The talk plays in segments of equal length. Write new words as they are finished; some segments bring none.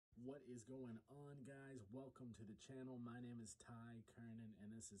is going on, guys? Welcome to the channel. My name is Ty Kernan,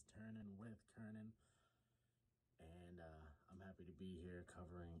 and this is Turnin' with Kernan. And I'm happy to be here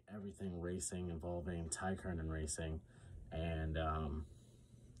covering everything racing involving Ty Kernan Racing and,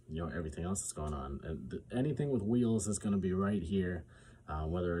 everything else that's going on. Anything with wheels is going to be right here,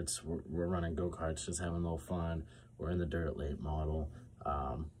 whether it's we're running go-karts, just having a little fun. We're in the dirt late model.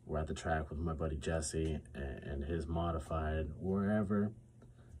 We're at the track with my buddy Jesse and his modified, wherever.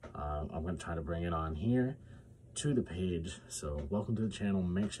 I'm going to try to bring it on here to the page. So welcome to the channel.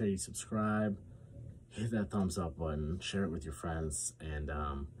 Make sure you subscribe, hit that thumbs up button, share it with your friends, and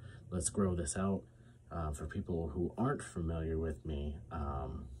let's grow this out. For people who aren't familiar with me,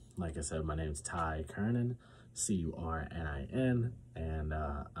 like I said, my name's Ty Kernan, C-U-R-N-I-N, and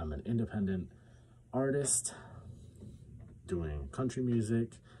I'm an independent artist doing country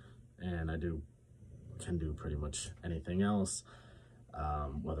music, and I can do pretty much anything else.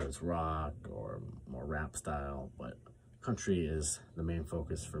 Whether it's rock or more rap style, but country is the main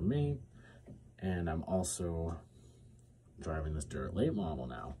focus for me. And I'm also driving this dirt late model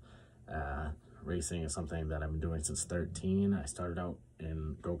now. Racing is something that I've been doing since 13. I started out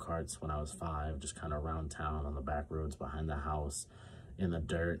in go-karts when I was 5, just kind of around town on the back roads behind the house in the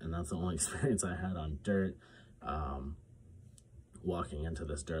dirt, and that's the only experience I had on dirt. Walking into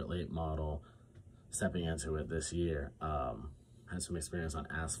this dirt late model, stepping into it this year, had some experience on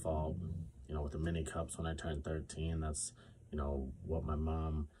asphalt, with the mini cups when I turned 13. That's, what my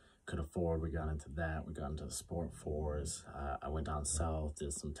mom could afford. We got into that. We got into the Sport 4s. I went down south,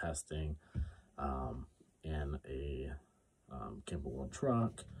 did some testing in a Campbell World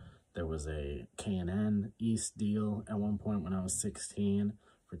truck. There was a K&N East deal at one point when I was 16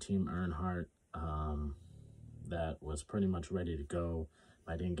 for Team Earnhardt. That was pretty much ready to go.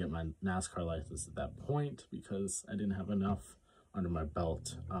 I didn't get my NASCAR license at that point because I didn't have enough under my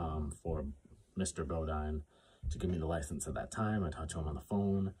belt for Mr. Bodine to give me the license at that time. I talked to him on the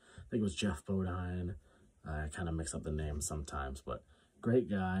phone. I think it was Jeff Bodine. I kind of mix up the names sometimes, but great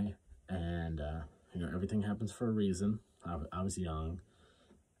guy. And, everything happens for a reason. I was young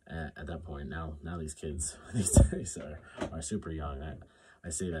at that point. Now these kids these days are super young. I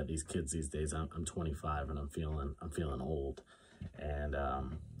say that these kids these days, I'm 25 and I'm feeling old. And,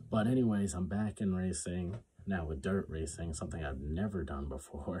 but anyways, I'm back in racing now with dirt racing, something I've never done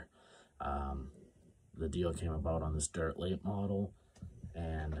before. The deal came about on this dirt late model,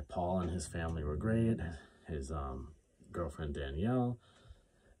 and Paul and his family were great. His girlfriend Danielle,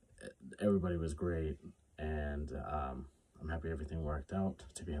 everybody was great, and I'm happy everything worked out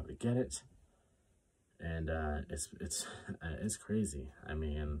to be able to get it. And it's crazy. I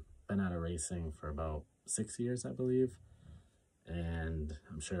mean, been out of racing for about 6 years, I believe. And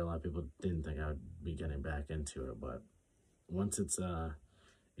I'm sure a lot of people didn't think I would be getting back into it, but once it's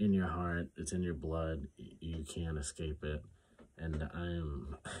in your heart, it's in your blood, you can't escape it. And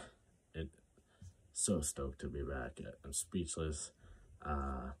I'm so stoked to be back. I'm speechless.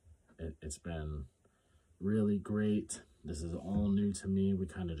 It's been really great. This is all new to me. We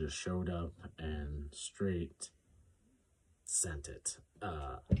kind of just showed up and straight sent it.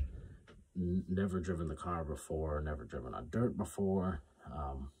 Never driven the car before, never driven on dirt before.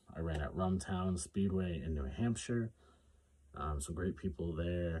 I ran at Rumtown Speedway in New Hampshire. Some great people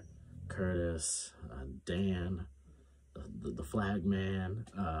there. Curtis, Dan, the flag man,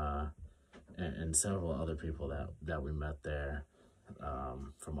 and several other people that we met there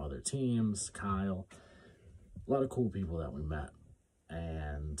from other teams. Kyle, a lot of cool people that we met,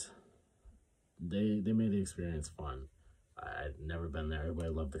 and they made the experience fun. I'd never been there. Everybody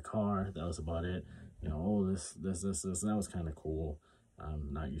loved the car. That was about it. This. That was kind of cool.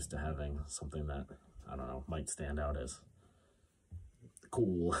 I'm not used to having something that, I don't know, might stand out as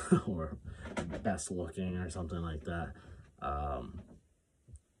cool or best looking or something like that.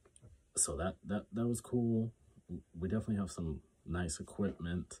 So that was cool. We definitely have some nice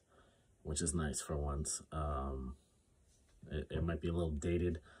equipment, which is nice for once. It might be a little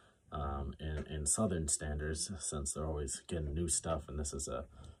dated in Southern standards, since they're always getting new stuff, and this is a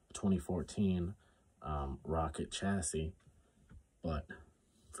 2014 Rocket chassis. But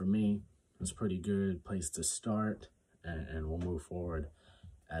for me, it's a pretty good place to start, and we'll move forward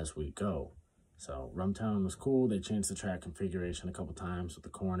as we go. So Rumtown was cool. They changed the track configuration a couple times with the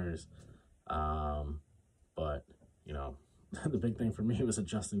corners, but the big thing for me was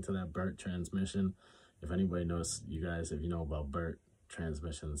adjusting to that Burt transmission. If anybody knows, you guys, if you know about Burt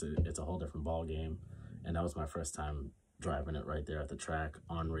transmissions, it's a whole different ball game. And that was my first time driving it right there at the track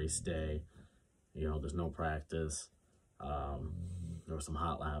on race day. There's no practice. There were some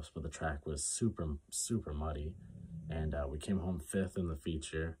hot laps, but the track was super muddy. And we came home 5th in the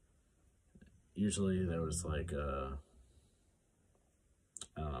feature. usually there was like I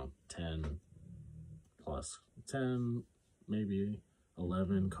don't know, 10 plus 10, maybe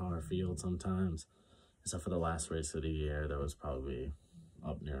 11 car field sometimes. Except for the last race of the year, there was probably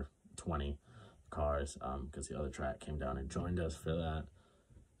up near 20 cars because the other track came down and joined us for that.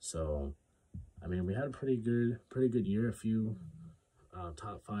 So, I mean, we had a pretty good year, a few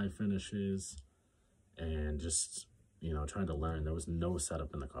top 5 finishes, and just, you know, trying to learn. There was no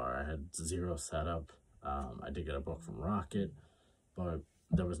setup in the car. I had 0 setup. I did get a book from Rocket, but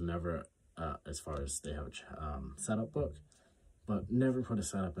there was never, as far as they have a setup book, but never put a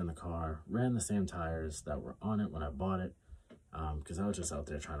setup in the car. Ran the same tires that were on it when I bought it, because I was just out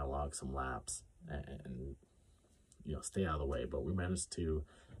there trying to log some laps and you know, stay out of the way. But we managed to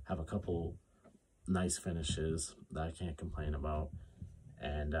have a couple nice finishes that I can't complain about,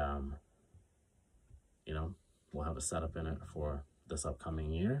 and you know, we'll have a setup in it for this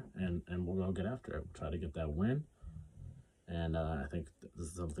upcoming year, and we'll go get after it. Try to get that win, and I think this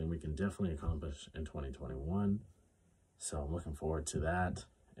is something we can definitely accomplish in 2021. So I'm looking forward to that,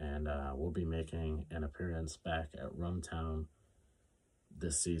 and we'll be making an appearance back at Rumtown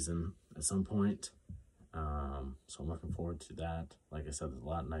this season at some point. So I'm looking forward to that. Like I said, there's a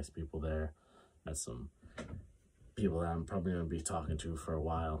lot of nice people there. That's some people that I'm probably going to be talking to for a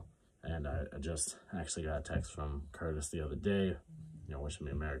while. And I just actually got a text from Curtis the other day, you know, wishing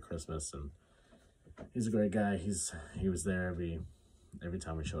me a Merry Christmas. And he's a great guy. He was there every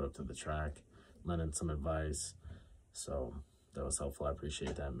time we showed up to the track, lending some advice. So that was helpful. I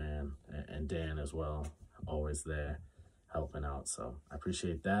appreciate that, man. And Dan as well, always there helping out. So I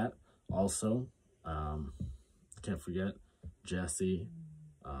appreciate that. Also, can't forget Jesse,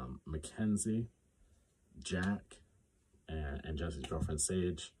 Mackenzie, Jack, and Jesse's girlfriend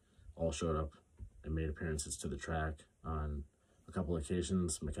Sage all showed up and made appearances to the track on a couple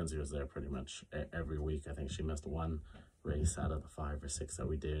occasions. Mackenzie was there pretty much every week. I think she missed 1 race out of the 5 or 6 that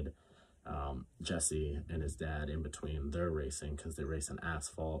we did. Jesse and his dad, in between their racing, because they race an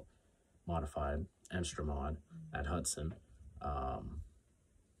asphalt modified Extra Mod at Hudson,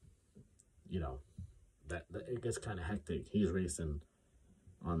 you know, that it gets kind of hectic. He's racing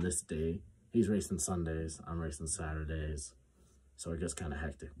on this day, he's racing Sundays, I'm racing Saturdays, so it gets kind of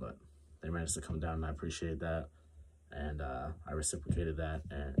hectic, but they managed to come down, and I appreciate that, and I reciprocated that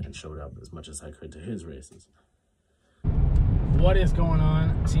and showed up as much as I could to his races. What is going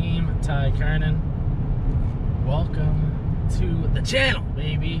on, Team Ty Kernan? Welcome to the channel,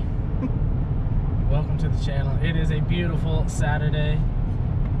 baby. Welcome to the channel. It is a beautiful Saturday.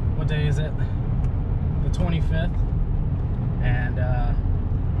 What day is it? The 25th. And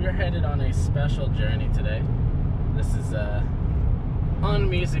we're headed on a special journey today. This is a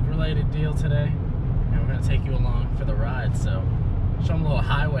unmusic related deal today, and we're gonna take you along for the ride. So show them a little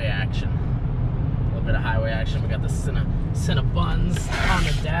highway action. A little bit of highway action. We got the Cinnabons on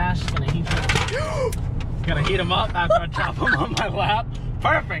the dash. Gonna heat them up after I drop them on my lap.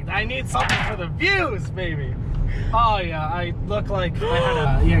 Perfect. I need something for the views, baby. Oh yeah, I look like I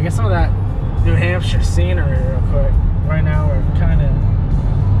had a yeah. Get some of that New Hampshire scenery real quick. Right now we're kind of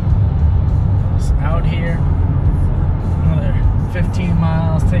just out here. Another 15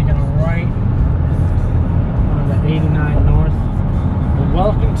 miles, taking a right on the 89 north. Well,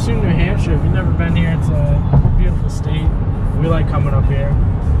 welcome to New Hampshire. If you've never been here, it's a beautiful state. We like coming up here.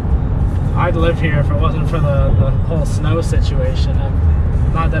 I'd live here if it wasn't for the whole snow situation.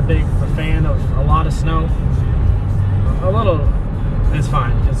 I'm not that big of a fan of a lot of snow. A little is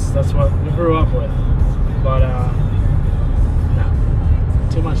fine, because that's what we grew up with. But, no.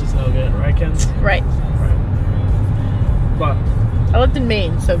 Too much is no good, right, Ken? Right. Right. But I lived in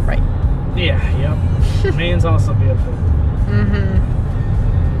Maine, so right. Yeah, yep. Maine's also beautiful. Mm-hmm.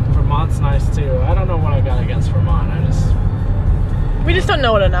 Vermont's nice, too. I don't know what I got against Vermont. We just don't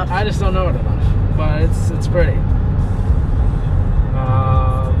know it enough. I just don't know it enough, but it's pretty.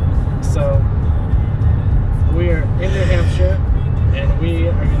 So we are in New Hampshire, and we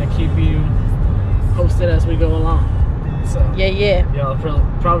are gonna keep you posted as we go along. So yeah. Y'all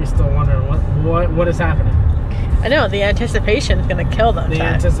probably still wondering what is happening. I know, the anticipation is gonna kill them. The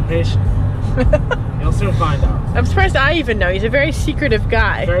anticipation. You'll soon find out. I'm surprised I even know. He's a very secretive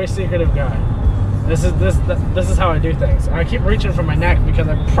guy. Very secretive guy. This is how I do things. I keep reaching for my neck because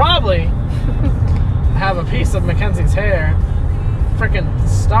I probably have a piece of Mackenzie's hair freaking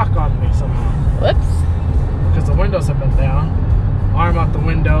stuck on me somehow. Whoops. Because the windows have been down. Arm out the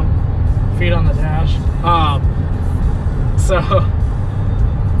window, feet on the dash. So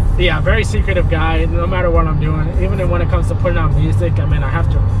yeah, very secretive guy. No matter what I'm doing, even when it comes to putting out music, I mean, I have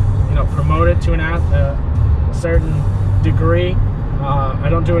to, you know, promote it to a certain degree. I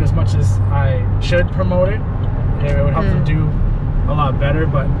don't do it as much as I should promote it. It would help them do a lot better,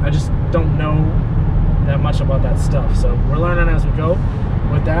 but I just don't know that much about that stuff. So we're learning as we go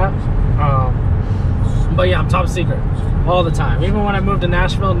with that. But yeah, I'm top secret all the time. Even when I moved to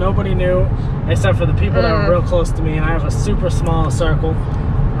Nashville, nobody knew except for the people that were real close to me, and I have a super small circle.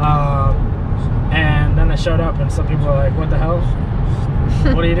 And then I showed up, and some people were like, "What the hell?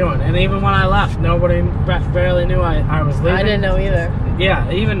 What are you doing?" And even when I left, nobody barely knew I was leaving. I didn't know either.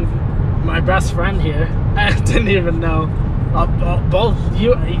 Yeah, even my best friend here, I didn't even know. Both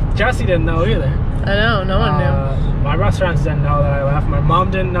you, Jesse didn't know either. I know, no one knew. My best friends didn't know that I left. My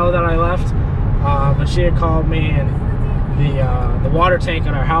mom didn't know that I left, but she had called me, and the water tank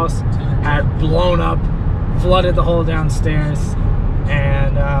in our house had blown up, flooded the whole downstairs,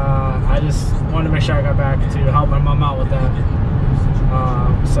 and I just wanted to make sure I got back to help my mom out with that.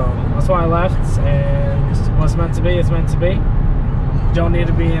 So that's why I left, and what's meant to be is meant to be. You don't need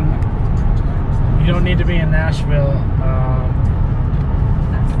to be in Nashville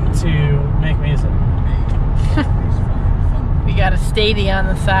to make music. We got a Stady on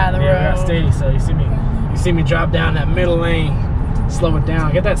the side of the road. Yeah, we got Stady, so you see me drop down that middle lane, slow it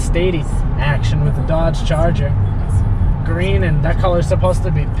down, get that Stady action with the Dodge Charger. Green, and that color's supposed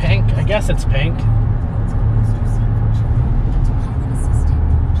to be pink. I guess it's pink.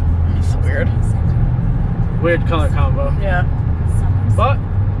 It's weird. Weird color combo. Yeah. But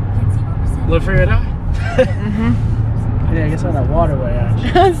live free or die. Yeah, I guess on that waterway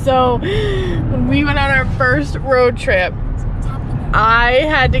actually. So when we went on our first road trip, I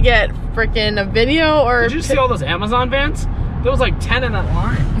had to get freaking a video or. Did you see all those Amazon vans? There was like 10 in that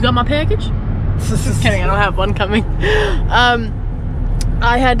line. You got my package? Just kidding, I don't have one coming.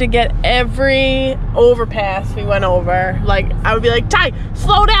 I had to get every overpass we went over. Like, I would be like, Ty,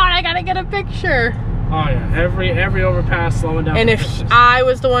 slow down, I gotta get a picture. Oh yeah, every overpass slowing down. And if I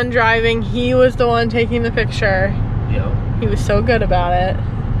was the one driving, he was the one taking the picture. Yep. He was so good about it.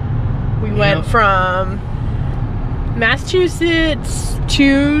 We went from Massachusetts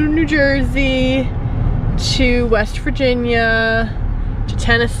to New Jersey to West Virginia to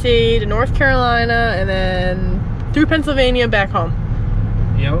Tennessee to North Carolina, and then through Pennsylvania back home.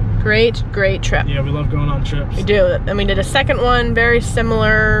 Yep. Great trip. Yeah, we love going on trips. We do. And we did a second one, very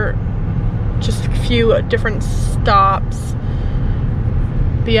similar, just a few different stops.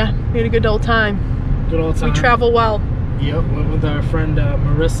 But yeah, we had a good old time. Good old time. We travel well. Yep, went with our friend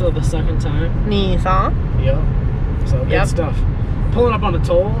Marissa the second time. Nissan. Yep. So good stuff. Pulling up on a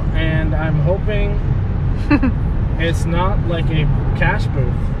toll, and I'm hoping it's not like a cash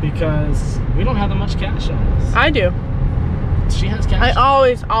booth, because we don't have that much cash on us. I do. She has cash. I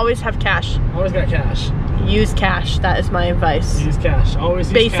always have cash. Always got cash. Use cash. That is my advice. Use cash. Always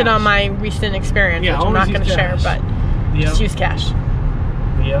use Base cash. it on my recent experience, Yeah, which I'm not going to share, cash. but just use cash.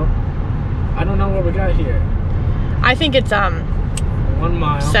 Yep. I don't know what we got here. I think it's 1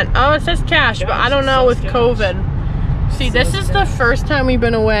 mile. Oh, it says cash, but I don't know with COVID. See, this is the first time we've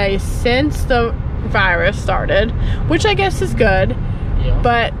been away since the virus started, which I guess is good. Yeah.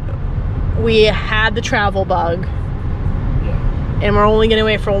 But we had the travel bug. Yeah. And we're only getting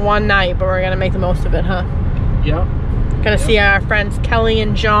away for one night, but we're gonna make the most of it, huh? Yep. Gonna see our friends Kelly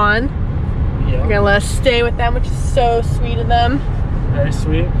and John. Yep. We're gonna let us stay with them, which is so sweet of them. Very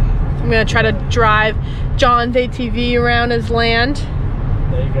sweet. I'm gonna try to drive John's ATV around his land.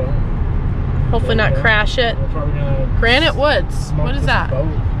 There you go. Hopefully not crash it. We're probably gonna Granite Woods. What is that? Boat.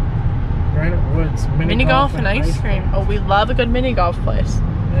 Granite Woods. Mini golf and ice cream. Oh, we love a good mini golf place.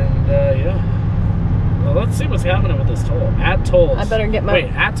 And yeah. Well, let's see what's happening with this toll. At tolls. I better get my. Wait,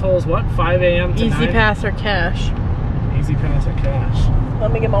 at tolls what? 5 a.m. to Easy 9? Pass or cash. Easy Pass or cash.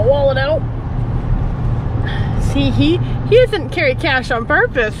 Let me get my wallet out. See, he doesn't carry cash on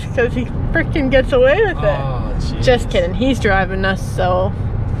purpose because he freaking gets away with it. Oh, geez. Just kidding. He's driving us, so.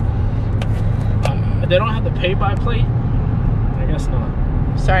 They don't have the pay-by-plate? I guess not.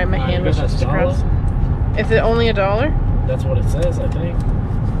 Sorry, my hand was just across. Is it only $1? That's what it says, I think.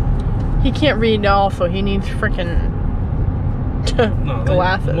 He can't read all, so he needs freaking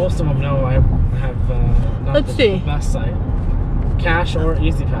glasses. Most of them know I have not Let's see. The best site. Cash or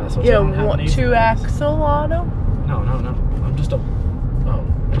Easy Pass. Which I don't have an Easy 2-axle auto? No. I'm just a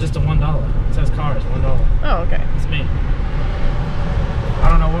 $1. It says cars, $1. Oh, okay. It's me. I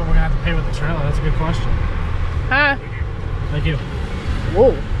don't know what we're gonna have to pay with the trailer. That's a good question. Hi. Thank you.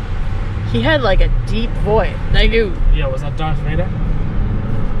 Whoa. He had like a deep voice. Thank you. Yeah, was that Darth Vader?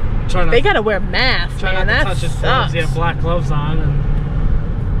 Trying to, They gotta wear masks, try man. not to That touch his sucks. gloves. He had black gloves on, and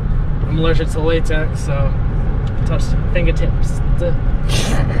I'm allergic to latex, so touch fingertips.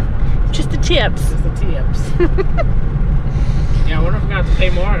 Just the tips. Just the tips. Yeah, I wonder if we're gonna have to pay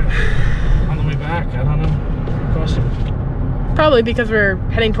more on the way back. I don't know. Good question. Probably because we're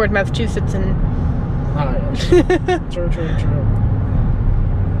heading towards Massachusetts and. Oh, yeah. True.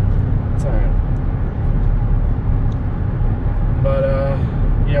 It's alright. But,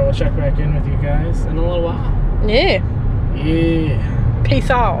 yeah, we'll check back in with you guys in a little while. Yeah. Yeah. Peace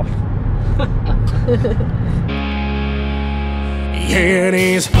off. Yeah,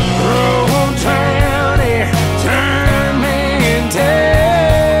 these road turn me into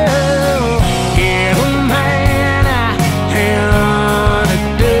the man I am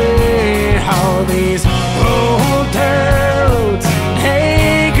today. All these road turns and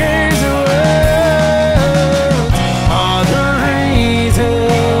acres of roads are the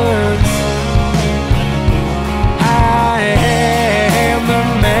reasons I am the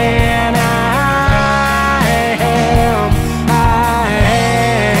man I am. I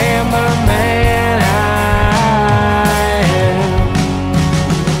am the man I am.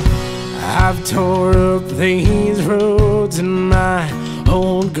 I've tore up these roads in my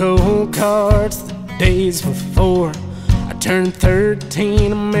old go-karts the days before I turned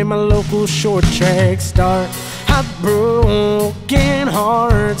 13 and made my local short track start. I've broken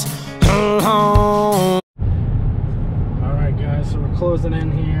hearts. Alright, guys, so we're closing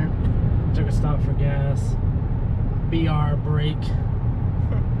in here. Took a stop for gas. BR break.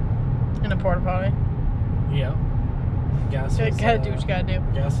 In a porta potty. Yep. Gas You was, gotta do what you gotta do.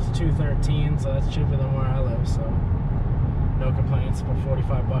 gas is $2.13, so that's cheaper than where I live, so no complaints. Put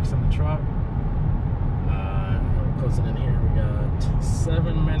 $45 in the truck. We're closing in here. We got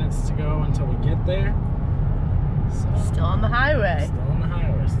 7 minutes to go until we get there. So, Still on the highway. Still on the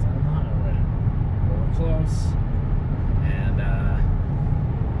highway. But we're close. And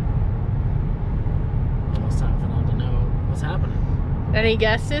almost time for them to know what's happening. Any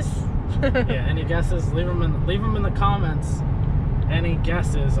guesses? Yeah, any guesses? Leave them in the comments. Any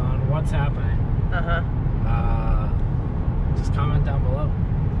guesses on what's happening? Just comment down below.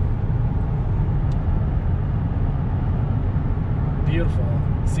 Beautiful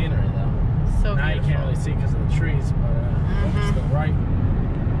scenery, though. So Now you beautiful. can't really see because of the trees, but it's to the right. A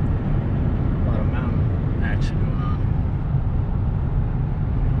lot of mountain action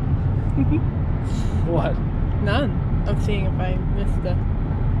going on. What? None. I'm seeing if I missed the.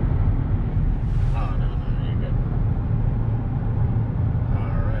 Oh, no, you're good.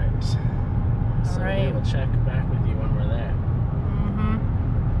 Alright. So Alright. we will check back with you when we're there.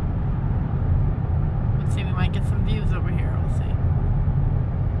 Let's see, we might get some views over here. We'll see.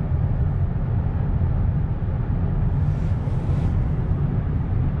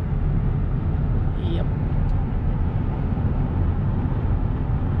 Yep.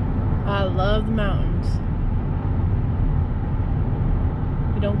 I love the mountains.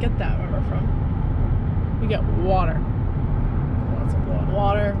 We don't get that where we're from. We get water. Lots of water.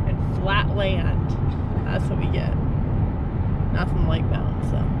 Water and flat land. That's what we get. Nothing like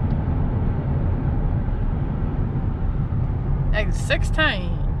mountains, so. Exit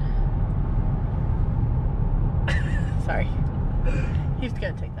 16. Sorry. He's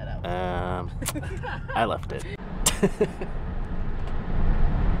gonna take that out. I left it.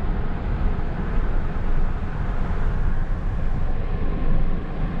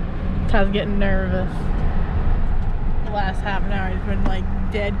 Ty's getting nervous. The last half an hour he's been like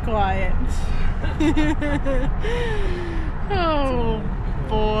dead quiet. Oh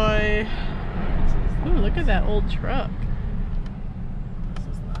boy. Ooh, look at that old truck. This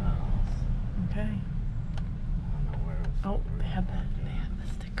is the house. Okay. I don't know where it's Oh, they have the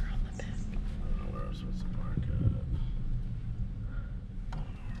sticker on the back. I don't know where I'm supposed to park at. I don't know where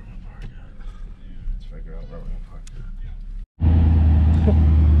we're gonna park at. Let's figure out where we're gonna park at.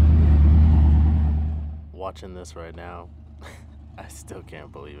 Watching this right now, I still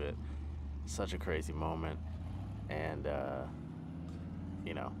can't believe it. Such a crazy moment, and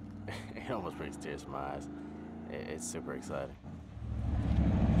you know, it almost brings tears to my eyes. It's super exciting.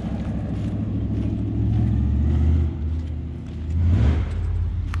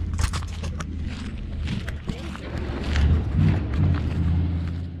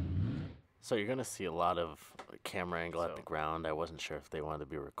 So you're gonna see a lot of camera angle at the ground. I wasn't sure if they wanted to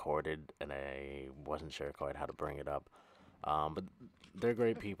be recorded, and I wasn't sure quite how to bring it up. But they're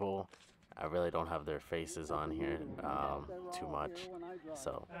great people. I really don't have their faces on here too much.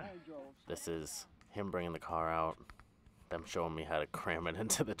 So this is him bringing the car out, them showing me how to cram it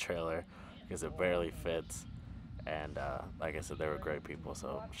into the trailer because it barely fits. And like I said, they were great people,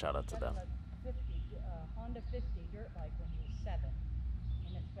 so shout out to them. Honda 50 dirt bike when he was 7,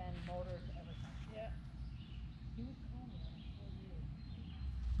 and it's been motors ever since. Yeah. He was calling me when I told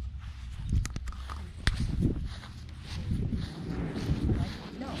you.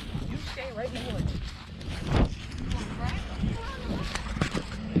 No, you stay right in the woods.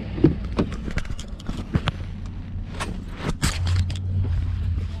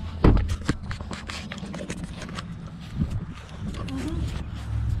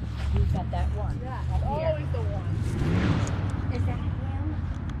 You've got that one. Yeah, up here. always the one. Is that him?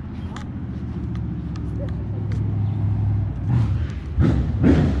 This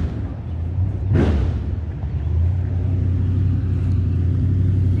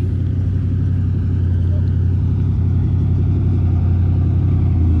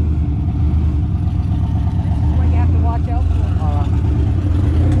is what you have to watch out for.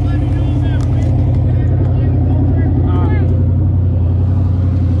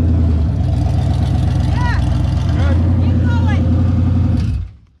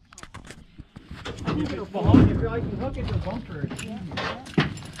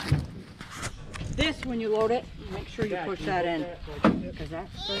 This, when you load it, make sure you push that in, because that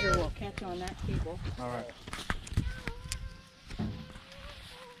scissor will catch on that cable. Alright.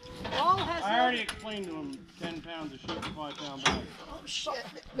 All has I already explained to him 10 pounds of shit in 5 pound bag. Oh shit,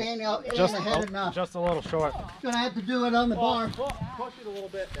 Daniel, it Just, ain't ahead enough. just a little short. Gonna have to do it on the bar. Push it a little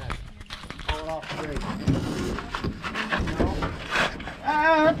bit then. Pull it off straight.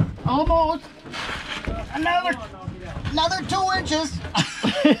 Almost. Another 2 inches.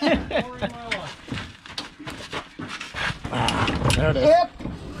 There it is. Yep.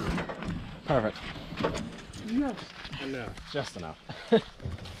 Perfect. No, just enough.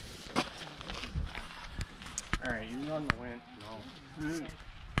 Alright, you run the winch. No.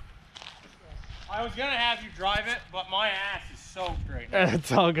 I was gonna have you drive it, but my ass is soaked right now.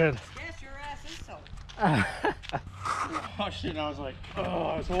 It's all good. Yes, your ass is soaked. I washed it and I was like, oh,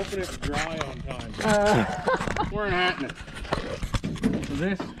 I was hoping it would dry on time. Weren't happening. So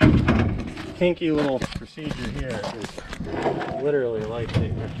this kinky little procedure here is literally a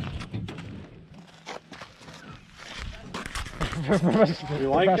lifesaver. You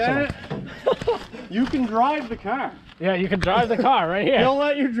like that? You can drive the car. Yeah, you can drive the car right here. He'll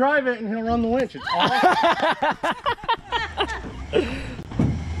let you drive it and he'll run the winch. It's awesome.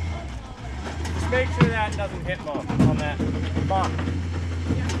 Just make sure that doesn't hit Mom on that. Mom.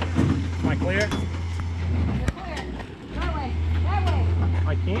 Am I clear? You're clear. That way. That way.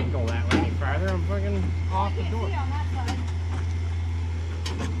 I can't go that way any farther. I'm fucking off the I door. can't see on that side.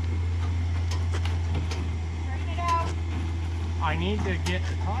 Straighten it out. I need to get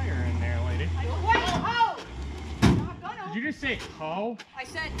the tire in there, lady. Wait, ho! Not gonna. Did you just say ho? I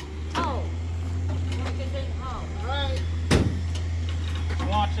said ho. Like as in ho. Right.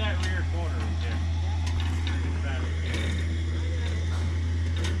 Watch that rear quarter right there.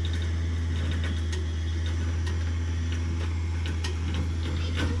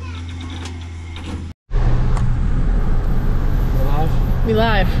 We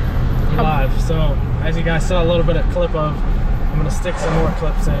live. Live. So, as you guys saw a little bit of clip of, I'm gonna stick some more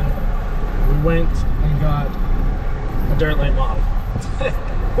clips in. We went and got a dirt late model.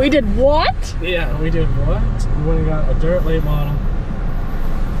 We did what? Yeah, we did what? We went and got a dirt late model.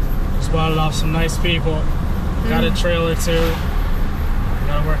 Spotted off some nice people. Got a trailer too.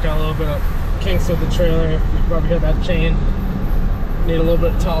 Gotta work out a little bit of kinks with the trailer. You can probably hear that chain. Need a little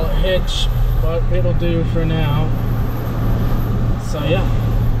bit taller hitch, but it'll do for now. So yeah,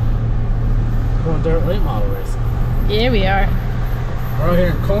 going dirt late model racing. Yeah, we are. We're out here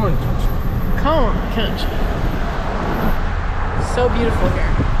in corn country. Corn country. So beautiful here.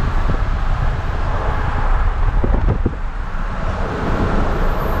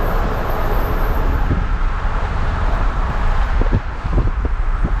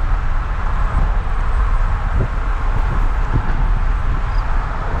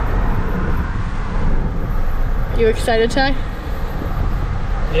 You excited, Ty?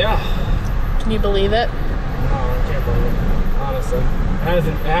 Yeah. Can you believe it? No, I can't believe it. Honestly,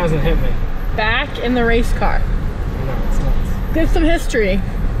 it hasn't hit me. Back in the race car. No, it's not. Give some history.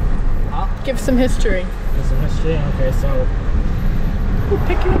 Huh? Give some history. There's some history. Okay, so.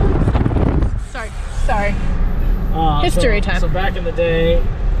 Pick your Sorry. History time. So back in the day,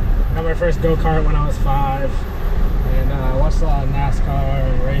 I got my first go-kart when I was 5, and I watched a lot of NASCAR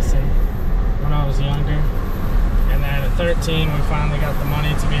and racing when I was younger. And then at 13, we finally got the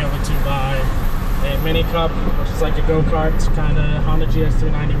money to be able to buy a Mini Cup, which is like a go-kart, kind of Honda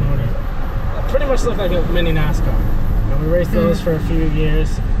GS390 motor. It pretty much looked like a mini NASCAR. And we raced those for a few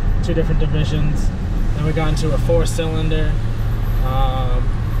years, 2 different divisions. Then we got into a 4-cylinder.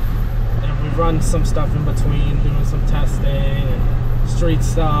 And we've run some stuff in between, doing some testing and street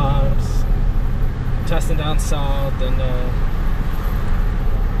stops, testing down south, and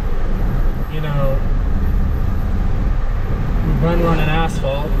you know, we've running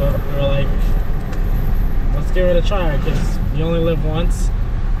asphalt, but we were like, let's give it a try, because you only live once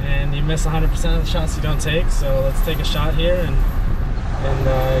and you miss 100% of the shots you don't take, so let's take a shot here and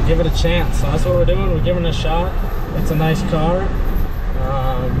give it a chance. So that's what we're doing. We're giving it a shot. It's a nice car,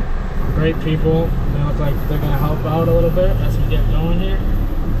 great people. They look like they're going to help out a little bit as we get going here,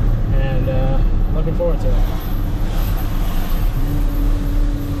 and looking forward to it.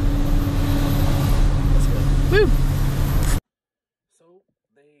 Woo! So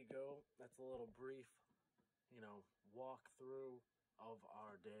there you go. That's a little brief, walkthrough of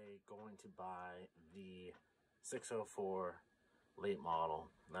our day going to buy the 604 late model.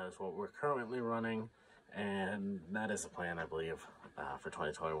 That is what we're currently running, and that is the plan, I believe, for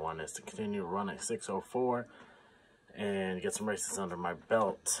 2021, is to continue running 604 and get some races under my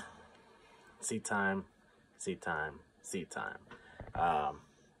belt. Seat time, seat time, seat time. I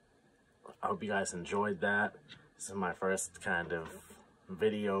hope you guys enjoyed that. This is my first kind of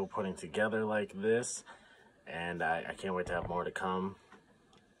video putting together like this, and I can't wait to have more to come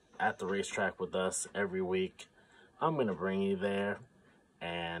at the racetrack with us every week. I'm gonna bring you there,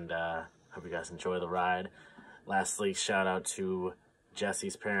 and hope you guys enjoy the ride. Lastly, shout out to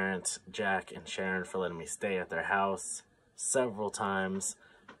Jesse's parents, Jack and Sharon, for letting me stay at their house several times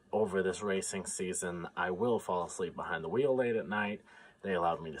over this racing season. I will fall asleep behind the wheel late at night. They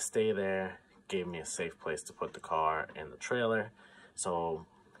allowed me to stay there, gave me a safe place to put the car in the trailer. So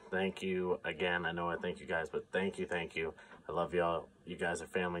thank you again. I know I thank you guys, but thank you. I love y'all. You guys are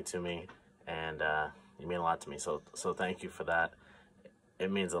family to me, and you mean a lot to me. So thank you for that.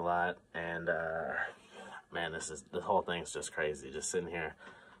 It means a lot. And man, this whole thing's just crazy. Just sitting here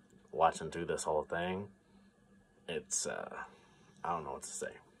watching through this whole thing. It's I don't know what to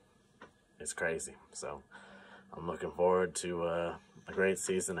say. It's crazy. So I'm looking forward to a great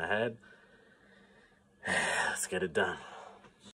season ahead. Let's get it done.